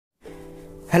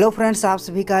Hello friends, आप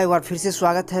सभी का एक बार फिर से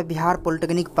स्वागत है बिहार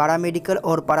पॉलिटेक्निक पैरामेडिकल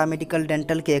और पैरामेडिकल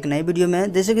डेंटल के एक नई वीडियो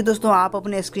में। जैसे कि दोस्तों आप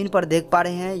अपने स्क्रीन पर देख पा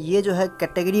रहे हैं, ये जो है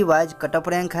कैटेगरी वाइज कटअप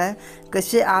रैंक है।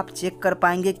 कैसे आप चेक कर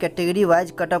पाएंगे कैटेगरी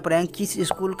वाइज कटअप रैंक, किस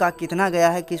स्कूल का कितना गया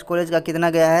है, किस कॉलेज का कितना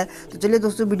गया है। तो चलिए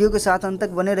दोस्तों, वीडियो के साथ अंत तक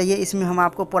बने रहिए। इसमें हम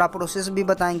आपको पूरा प्रोसेस भी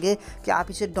बताएंगे कि आप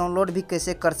इसे डाउनलोड भी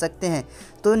कैसे कर सकते हैं।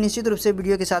 तो निश्चित रूप से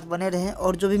वीडियो के साथ बने रहें।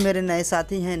 और जो भी मेरे नए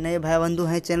साथी हैं, नए भाई बंधु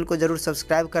हैं, चैनल को ज़रूर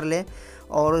सब्सक्राइब कर लें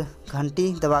और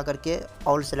घंटी दबा करके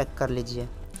ऑल सेलेक्ट कर लीजिए।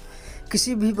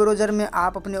 किसी भी ब्राउज़र में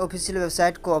आप अपने ऑफिशियल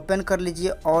वेबसाइट को ओपन कर लीजिए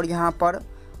और यहाँ पर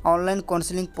ऑनलाइन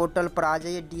काउंसलिंग पोर्टल पर आ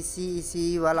जाइए।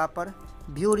 DCECE वाला पर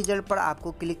व्यू रिजल्ट पर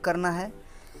आपको क्लिक करना है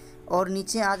और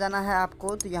नीचे आ जाना है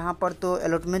आपको। तो यहाँ पर तो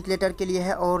अलॉटमेंट लेटर के लिए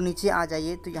है और नीचे आ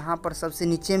जाइए तो यहाँ पर सबसे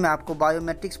नीचे में आपको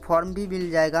बायोमेट्रिक्स फॉर्म भी मिल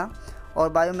जाएगा और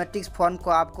बायोमेट्रिक्स फॉर्म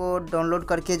को आपको डाउनलोड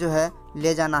करके जो है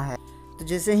ले जाना है। तो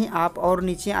जैसे ही आप और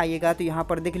नीचे आइएगा तो यहाँ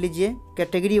पर देख लीजिए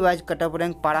category wise cut up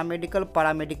rank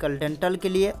paramedical dental के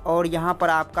लिए। और यहाँ पर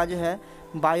आपका जो है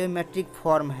बायोमेट्रिक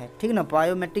फॉर्म है, ठीक ना।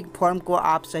 बायोमेट्रिक फॉर्म को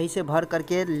आप सही से भर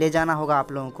करके ले जाना होगा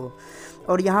आप लोगों को।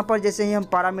 और यहाँ पर जैसे ही हम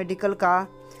पैरामेडिकल का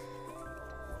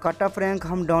कटअप रैंक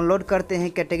हम डाउनलोड करते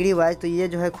हैं कैटेगरी वाइज, तो ये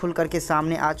जो है खुल करके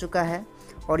सामने आ चुका है।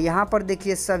 और यहाँ पर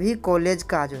देखिए सभी कॉलेज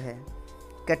का जो है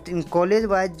कॉलेज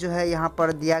वाइज जो है यहाँ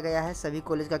पर दिया गया है, सभी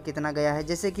कॉलेज का कितना गया है।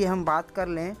 जैसे कि हम बात कर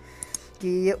लें कि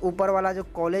ये ऊपर वाला जो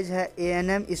कॉलेज है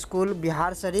ANM school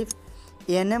Bihar Sharif,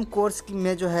 ANM course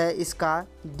में जो है इसका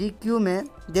DQ में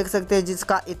देख सकते हैं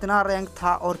जिसका इतना रैंक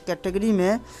था और कैटेगरी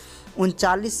में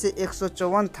 39 से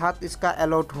 154 था, तो इसका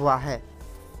अलॉट हुआ है।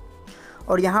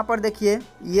 और यहाँ पर देखिए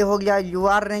ये हो गया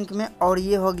UR रैंक में और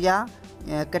ये हो गया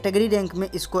कैटेगरी रैंक में,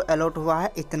 इसको अलॉट हुआ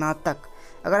है इतना तक।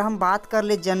 अगर हम बात कर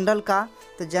ले जनरल का,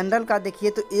 तो जनरल का देखिए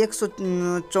तो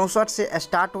 164 से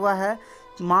स्टार्ट हुआ है,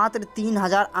 मात्र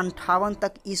 3058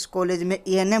 तक इस कॉलेज में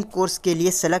ANM कोर्स के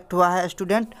लिए सेलेक्ट हुआ है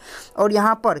स्टूडेंट। और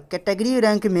यहाँ पर कैटेगरी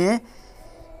रैंक में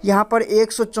यहाँ पर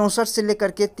 164 से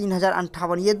लेकर के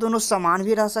 3058, ये दोनों समान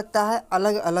भी रह सकता है,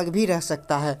 अलग अलग भी रह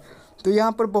सकता है। तो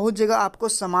यहाँ पर बहुत जगह आपको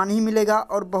समान ही मिलेगा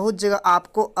और बहुत जगह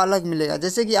आपको अलग मिलेगा।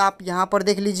 जैसे कि आप यहाँ पर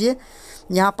देख लीजिए,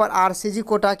 यहाँ पर RCG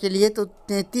कोटा के लिए तो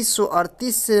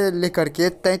 3338 से लेकर के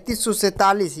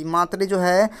 3347 ही मात्र जो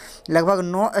है लगभग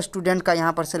 9 स्टूडेंट का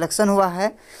यहाँ पर सिलेक्शन हुआ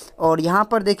है। और यहाँ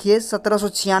पर देखिए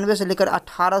 1796 से लेकर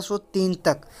 1803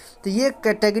 तक, तो ये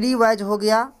कैटेगरी वाइज हो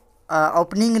गया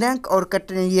ओपनिंग रैंक और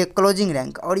ये क्लोजिंग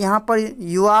रैंक। और यहाँ पर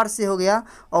UR से हो गया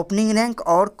ओपनिंग रैंक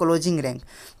और क्लोजिंग रैंक।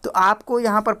 तो आपको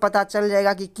यहाँ पर पता चल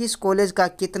जाएगा कि किस कॉलेज का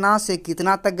कितना से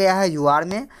कितना तक गया है UR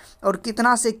में और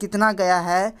कितना से कितना गया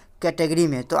है कैटेगरी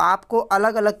में। तो आपको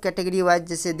अलग अलग कैटेगरी वाइज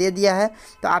जैसे दे दिया है,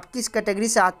 तो आप किस कैटेगरी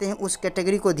से आते हैं उस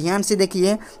कैटेगरी को ध्यान से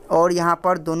देखिए और यहाँ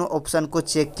पर दोनों ऑप्शन को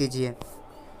चेक कीजिए।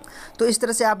 तो इस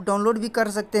तरह से आप डाउनलोड भी कर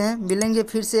सकते हैं। मिलेंगे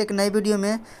फिर से एक नई वीडियो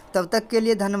में, तब तक के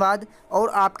लिए धन्यवाद। और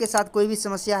आपके साथ कोई भी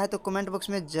समस्या है तो कमेंट बॉक्स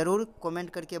में ज़रूर कमेंट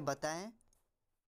करके बताएं।